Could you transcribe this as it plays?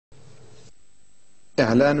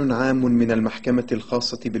إعلان عام من المحكمة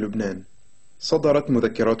الخاصة بلبنان. صدرت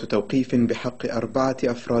مذكرات توقيف بحق 4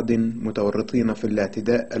 أفراد متورطين في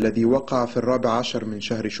الاعتداء الذي وقع في 14 من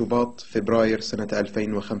شهر شباط فبراير سنة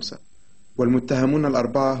 2005. والمتهمون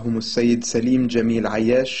الأربعة هم السيد سليم جميل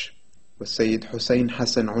عياش، والسيد حسين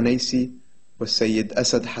حسن عنيسي، والسيد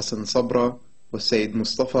أسد حسن صبرة، والسيد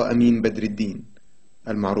مصطفى أمين بدر الدين،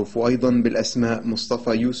 المعروف أيضا بالأسماء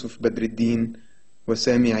مصطفى يوسف بدر الدين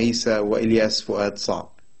وسامي عيسى وإلياس فؤاد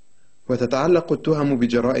صعب. وتتعلق التهم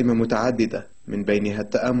بجرائم متعددة، من بينها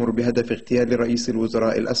التآمر بهدف اغتيال رئيس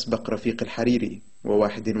الوزراء الأسبق رفيق الحريري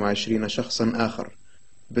و21 شخصا آخر،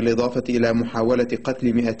 بالإضافة إلى محاولة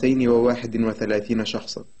قتل 231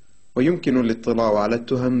 شخصا. ويمكن الاطلاع على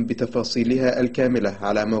التهم بتفاصيلها الكاملة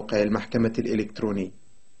على موقع المحكمة الإلكتروني.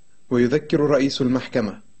 ويذكر رئيس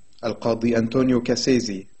المحكمة القاضي أنطونيو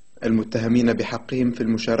كاسيزي المتهمين بحقهم في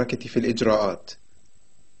المشاركة في الإجراءات،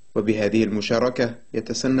 وبهذه المشاركة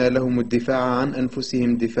يتسنى لهم الدفاع عن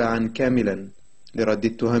أنفسهم دفاعا كاملا لرد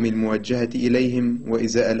التهم الموجهة إليهم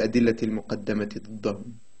وإزاء الأدلة المقدمة ضدهم.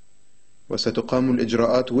 وستقام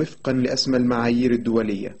الإجراءات وفقا لأسمى المعايير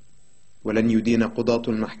الدولية، ولن يدين قضاة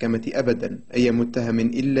المحكمة أبدا أي متهم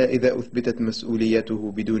إلا إذا أثبتت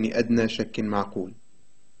مسؤوليته بدون أدنى شك معقول.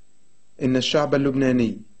 إن الشعب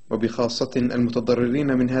اللبناني وبخاصة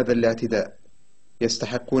المتضررين من هذا الاعتداء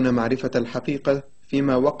يستحقون معرفة الحقيقة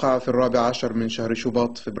فيما وقع في 14 من شهر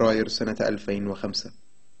شباط فبراير سنة 2005.